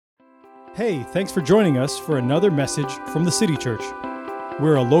Hey, thanks for joining us for another message from the City Church.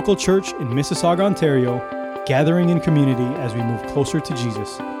 We're a local church in Mississauga, Ontario, gathering in community as we move closer to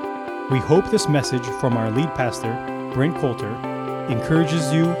Jesus. We hope this message from our lead pastor, Brent Coulter,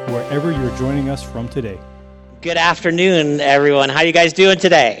 encourages you wherever you're joining us from today. Good afternoon, everyone. How are you guys doing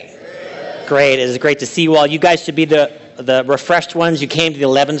today? Great. It is great to see you all. You guys should be the refreshed ones. You came to the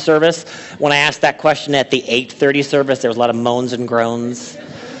 11 service. When I asked that question at the 8:30 service, there was a lot of moans and groans.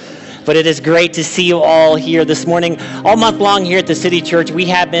 But it is great to see you all here this morning. All month long here at the City Church, we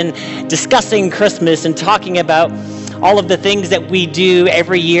have been discussing Christmas and talking about all of the things that we do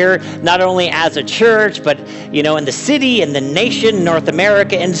every year, not only as a church, but in the city, in the nation, North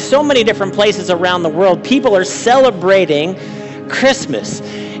America, and so many different places around the world. People are celebrating Christmas.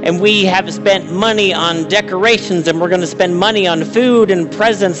 And we have spent money on decorations, and we're going to spend money on food and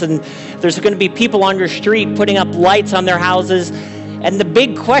presents, and there's going to be people on your street putting up lights on their houses. And the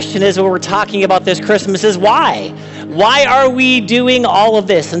big question is, when we're talking about this Christmas, is why? Why are we doing all of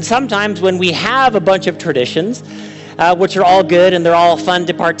this? And sometimes when we have a bunch of traditions, which are all good and they're all fun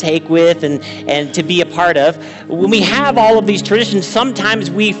to partake with and to be a part of, when we have all of these traditions,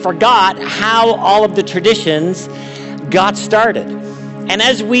 sometimes we forgot how all of the traditions got started. And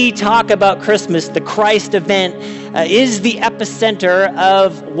as we talk about Christmas, the Christ event is the epicenter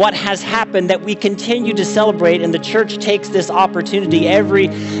of what has happened that we continue to celebrate, and the church takes this opportunity every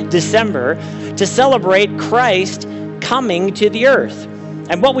December to celebrate Christ coming to the earth.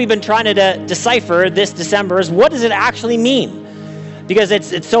 And what we've been trying to decipher this December is, what does it actually mean? Because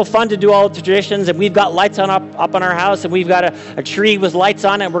it's so fun to do all the traditions, and we've got lights up on our house, and we've got a tree with lights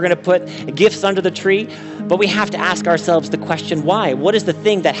on it, and we're going to put gifts under the tree. But we have to ask ourselves the question, why? What is the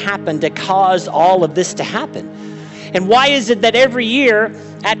thing that happened to cause all of this to happen? And why is it that every year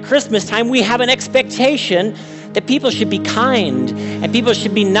at Christmas time we have an expectation that people should be kind and people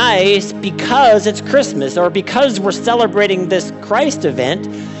should be nice because it's Christmas, or because we're celebrating this Christ event,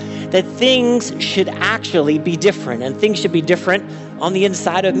 that things should actually be different, and things should be different on the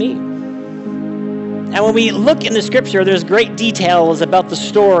inside of me. And when we look in the scripture, there's great details about the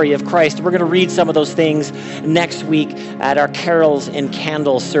story of Christ. We're going to read some of those things next week at our carols and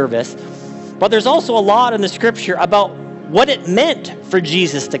candle service. But there's also a lot in the scripture about what it meant for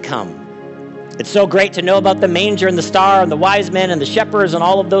Jesus to come. It's so great to know about the manger and the star and the wise men and the shepherds and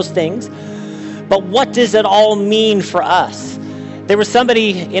all of those things. But what does it all mean for us? There was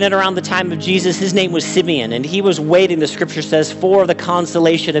somebody in and around the time of Jesus. His name was Simeon, and he was waiting, the scripture says, for the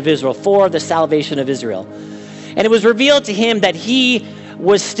consolation of Israel, for the salvation of Israel. And it was revealed to him that he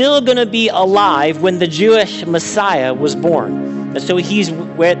was still going to be alive when the Jewish Messiah was born. And so he's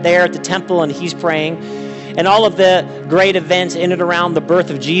there at the temple, and he's praying. And all of the great events in and around the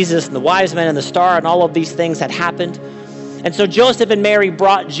birth of Jesus and the wise men and the star and all of these things had happened. And so Joseph and Mary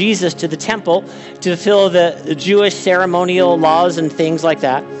brought Jesus to the temple to fulfill the Jewish ceremonial laws and things like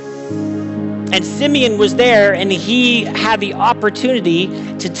that. And Simeon was there, and he had the opportunity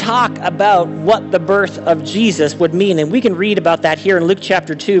to talk about what the birth of Jesus would mean. And we can read about that here in Luke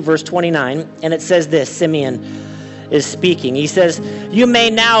chapter 2, verse 29. And it says this, Simeon is speaking. He says, "You may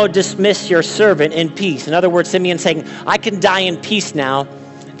now dismiss your servant in peace." In other words, Simeon saying, I can die in peace now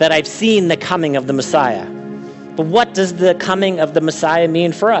that I've seen the coming of the Messiah. But what does the coming of the Messiah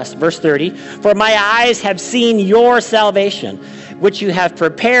mean for us? Verse 30, "For my eyes have seen your salvation, which you have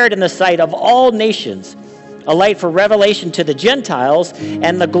prepared in the sight of all nations, a light for revelation to the Gentiles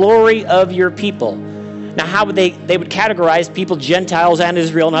and the glory of your people." Now, how would they would categorize people, Gentiles and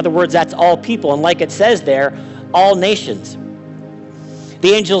Israel? In other words, that's all people. And like it says there, all nations.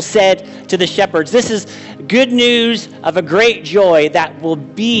 The angel said to the shepherds, "This is good news of a great joy that will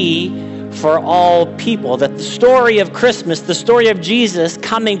be for all people." That the story of Christmas, the story of Jesus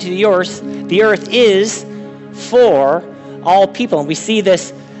coming to the earth is for all people. And we see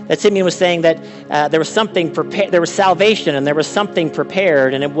this, that Simeon was saying that there was something prepared, there was salvation, and there was something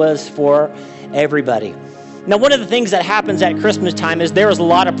prepared, and it was for everybody. Now, one of the things that happens at Christmas time is there is a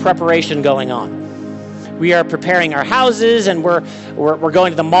lot of preparation going on. We are preparing our houses, and we're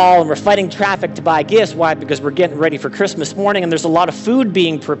going to the mall, and we're fighting traffic to buy gifts. Why? Because we're getting ready for Christmas morning, and there's a lot of food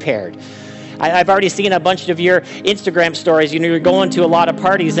being prepared. I've already seen a bunch of your Instagram stories. You're going to a lot of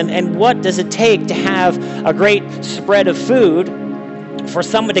parties, and what does it take to have a great spread of food for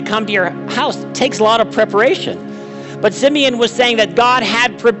someone to come to your house? It takes a lot of preparation. But Simeon was saying that God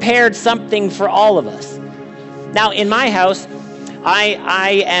had prepared something for all of us. Now, in my house,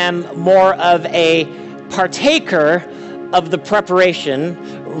 I am more of a partaker of the preparation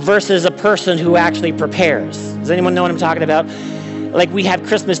versus a person who actually prepares. Does anyone know what I'm talking about? like we have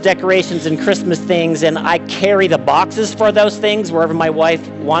Christmas decorations and Christmas things, and I carry the boxes for those things wherever my wife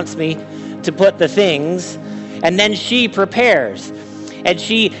wants me to put the things. And then she prepares. And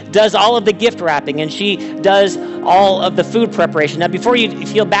she does all of the gift wrapping, and she does all of the food preparation. Now, before you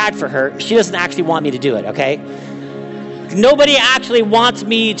feel bad for her, she doesn't actually want me to do it, okay? Nobody actually wants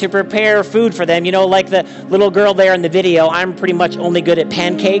me to prepare food for them. You know, like the little girl there in the video, I'm pretty much only good at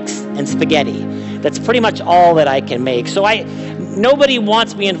pancakes and spaghetti. That's pretty much all that I can make. So nobody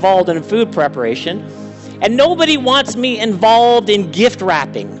wants me involved in food preparation, and nobody wants me involved in gift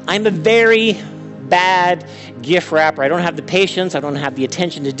wrapping. I'm a very bad gift wrapper. I don't have the patience. I don't have the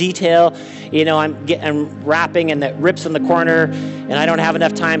attention to detail. You know, I'm wrapping and it rips in the corner, and I don't have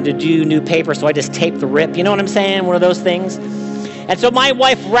enough time to do new paper, so I just tape the rip. You know what I'm saying? One of those things. And so my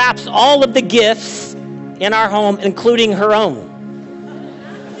wife wraps all of the gifts in our home, including her own.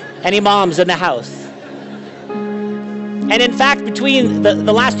 Any moms in the house? And in fact, between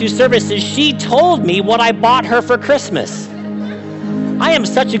the last two services, she told me what I bought her for Christmas. I am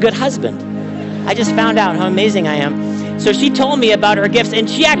such a good husband. I just found out how amazing I am. So she told me about her gifts, and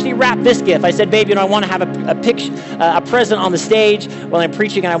she actually wrapped this gift. I said, babe, you know, I want to have a present on the stage while I'm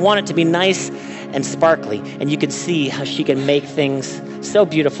preaching, and I want it to be nice and sparkly. And you can see how she can make things so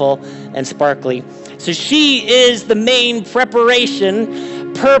beautiful and sparkly. So she is the main preparation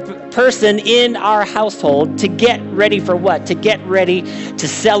person in our household to get ready for what? To get ready to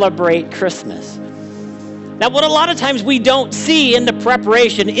celebrate Christmas. Now, what a lot of times we don't see in the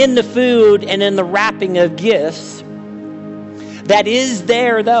preparation, in the food, and in the wrapping of gifts, that is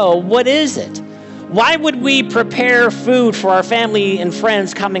there, though, what is it? Why would we prepare food for our family and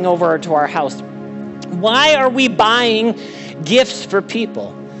friends coming over to our house? Why are we buying gifts for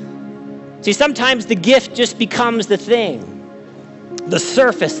people? See, sometimes the gift just becomes the thing, the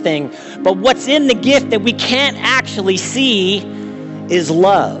surface thing. But what's in the gift that we can't actually see is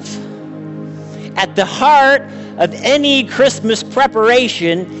love. At the heart of any Christmas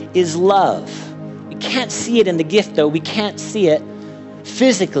preparation is love. We can't see it in the gift, though. We can't see it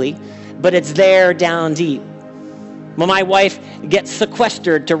physically, but it's there down deep. When my wife gets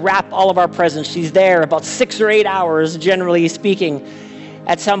sequestered to wrap all of our presents, she's there about 6 or 8 hours, generally speaking,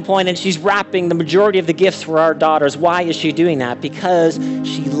 at some point, and she's wrapping the majority of the gifts for our daughters. Why is she doing that? Because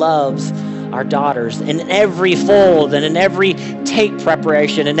she loves our daughters. In every fold and in every tape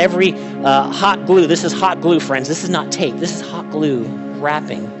preparation and every hot glue. This is hot glue, friends. This is not tape. This is hot glue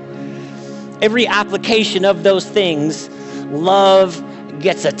wrapping. Every application of those things, love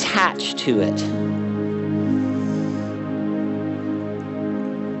gets attached to it.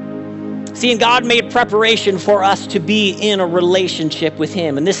 See, and God made preparation for us to be in a relationship with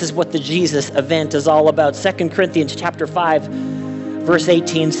Him. And this is what the Jesus event is all about. 2 Corinthians chapter 5, verse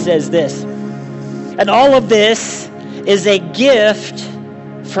 18 says this. And all of this is a gift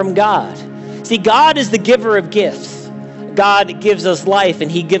from God. See, God is the giver of gifts. God gives us life, and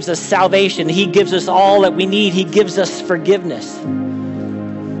He gives us salvation. He gives us all that we need. He gives us forgiveness.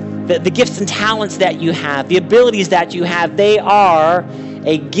 The gifts and talents that you have, the abilities that you have, they are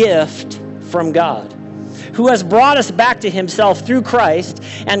a gift from God, who has brought us back to Himself through Christ,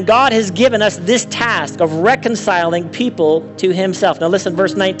 and God has given us this task of reconciling people to Himself. Now listen,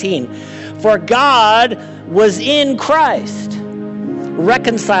 verse 19. For God was in Christ,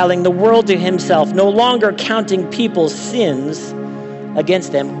 reconciling the world to Himself, no longer counting people's sins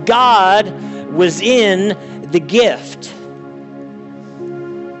against them. God was in the gift.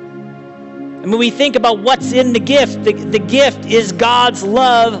 And when we think about what's in the gift, the gift is God's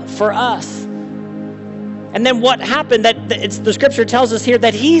love for us. And then what happened, the scripture tells us here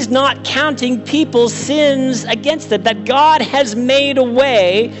that He's not counting people's sins against it, that God has made a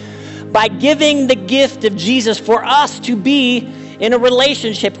way by giving the gift of Jesus for us to be in a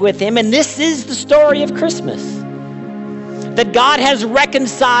relationship with Him. And this is the story of Christmas. That God has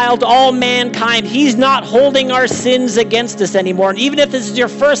reconciled all mankind. He's not holding our sins against us anymore. And even if this is your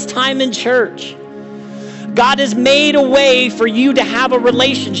first time in church, God has made a way for you to have a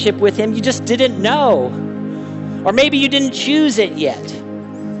relationship with Him. You just didn't know. Or maybe you didn't choose it yet.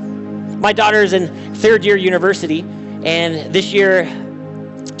 My daughter's in third year university, and this year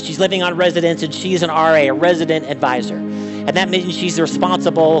she's living on residence, and she's an RA, a resident advisor. And that means she's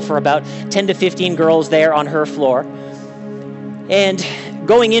responsible for about 10 to 15 girls there on her floor. And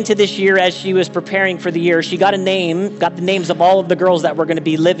going into this year, as she was preparing for the year, she got the names of all of the girls that were going to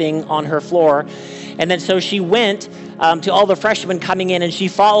be living on her floor. And then so she went to all the freshmen coming in, and she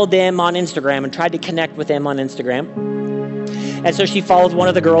followed them on Instagram and tried to connect with them on Instagram. And so she followed one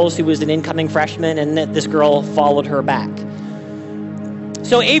of the girls who was an incoming freshman, and this girl followed her back.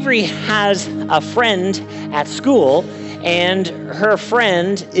 So Avery has a friend at school, and her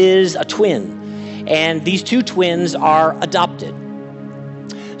friend is a twin. And these two twins are adopted.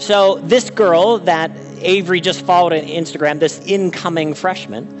 So this girl that Avery just followed on Instagram, this incoming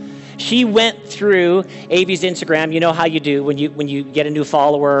freshman, she went through Avi's Instagram. You know how you do when you get a new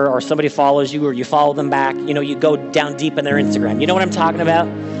follower or somebody follows you or you follow them back. You know, you go down deep in their Instagram. You know what I'm talking about?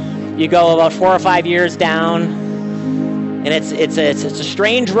 You go about 4 or 5 years down, and it's a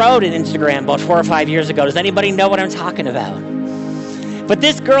strange road in Instagram about 4 or 5 years ago. Does anybody know what I'm talking about? But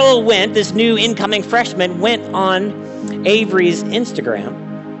this girl this new incoming freshman went on Avery's Instagram,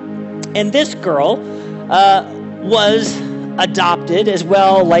 and this girl was adopted as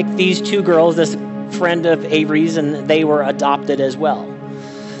well, like these two girls, this friend of Avery's, and they were adopted as well.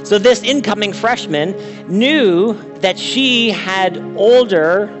 So this incoming freshman knew that she had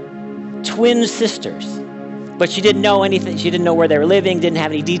older twin sisters, but she didn't know anything. She didn't know where they were living, didn't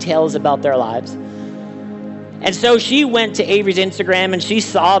have any details about their lives. And so she went to Avery's Instagram and she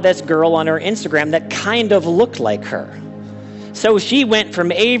saw this girl on her Instagram that kind of looked like her. So she went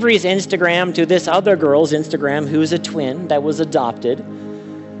from Avery's Instagram to this other girl's Instagram who's a twin that was adopted.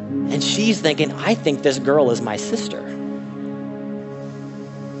 And she's thinking, I think this girl is my sister.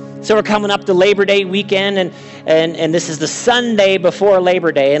 So we're coming up to Labor Day weekend, and this is the Sunday before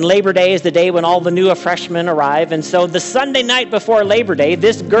Labor Day. And Labor Day is the day when all the new freshmen arrive. And so the Sunday night before Labor Day,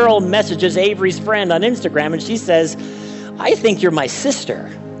 this girl messages Avery's friend on Instagram, and she says, I think you're my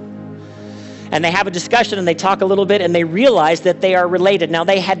sister. And they have a discussion and they talk a little bit and they realize that they are related. Now,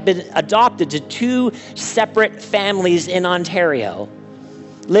 they had been adopted to two separate families in Ontario,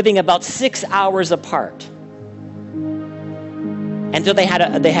 living about 6 hours apart. And so they had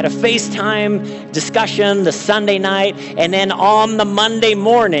a FaceTime discussion the Sunday night, and then on the Monday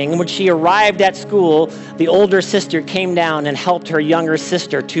morning, when she arrived at school, the older sister came down and helped her younger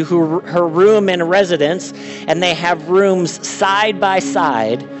sister to her room in residence, and they have rooms side by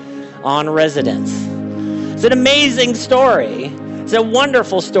side on residence. It's an amazing story. It's a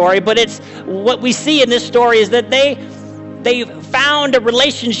wonderful story, but it's what we see in this story is that they found a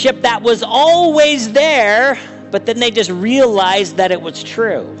relationship that was always there, but then they just realized that it was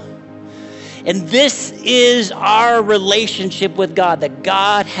true. And this is our relationship with God, that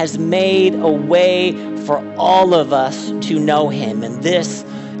God has made a way for all of us to know him. And this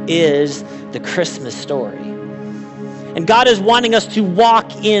is the Christmas story. And God is wanting us to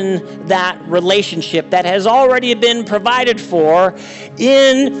walk in that relationship that has already been provided for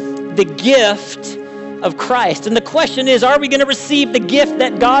in the gift of Christ. And the question is, are we going to receive the gift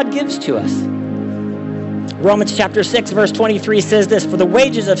that God gives to us? Romans chapter 6, verse 23 says this, for the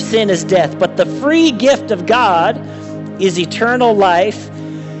wages of sin is death, but the free gift of God is eternal life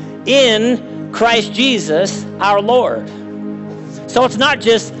in Christ Jesus our Lord. So it's not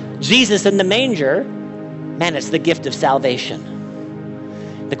just Jesus in the manger. Man, it's the gift of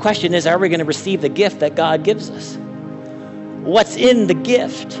salvation. The question is, are we going to receive the gift that God gives us? What's in the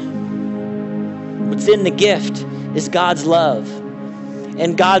gift? What's in the gift is God's love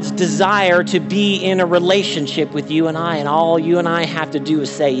and God's desire to be in a relationship with you and I, and all you and I have to do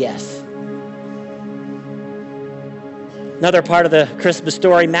is say yes. Another part of the Christmas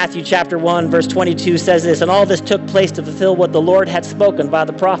story, Matthew chapter 1, verse 22 says this, and all this took place to fulfill what the Lord had spoken by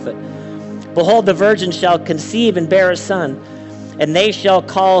the prophet. Behold, the virgin shall conceive and bear a son, and they shall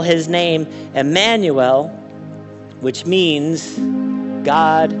call his name Emmanuel, which means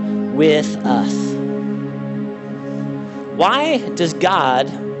God with us. Why does God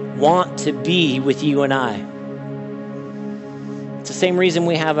want to be with you and I? It's the same reason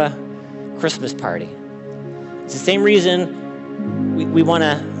we have a Christmas party. It's the same reason we want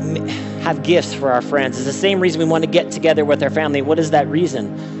to have gifts for our friends. It's the same reason we want to get together with our family. What is that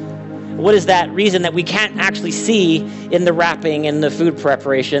reason? What is that reason that we can't actually see in the wrapping and the food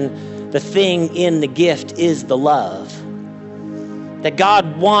preparation? The thing in the gift is the love. That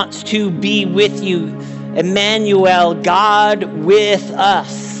God wants to be with you. Emmanuel, God with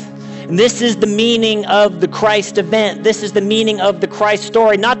us. And this is the meaning of the Christ event. This is the meaning of the Christ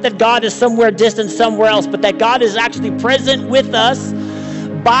story. Not that God is somewhere distant, somewhere else, but that God is actually present with us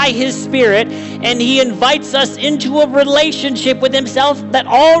by his Spirit, and he invites us into a relationship with himself that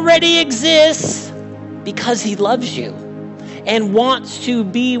already exists because he loves you and wants to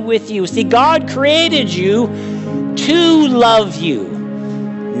be with you. See, God created you to love you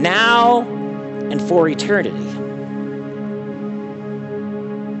now and for eternity.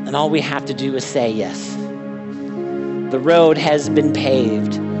 And all we have to do is say yes. The road has been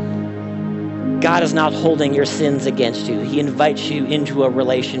paved. God is not holding your sins against you. He invites you into a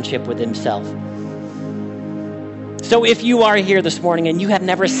relationship with himself. So if you are here this morning and you have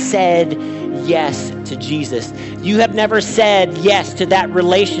never said yes to Jesus, You have never said yes to that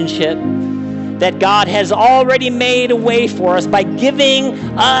relationship that God has already made a way for us by giving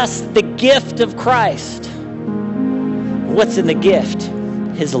us the gift of Christ. What's in the gift?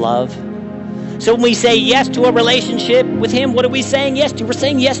 His love. So when we say yes to a relationship with Him, what are we saying yes to? We're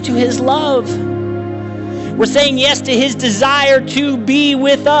saying yes to His love. We're saying yes to His desire to be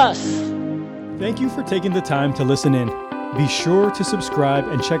with us. Thank you for taking the time to listen in. Be sure to subscribe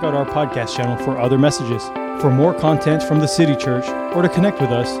and check out our podcast channel for other messages. For more content from the City Church or to connect with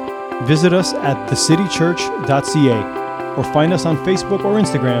us, visit us at thecitychurch.ca or find us on Facebook or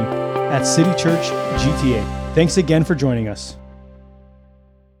Instagram at City Church GTA. Thanks again for joining us.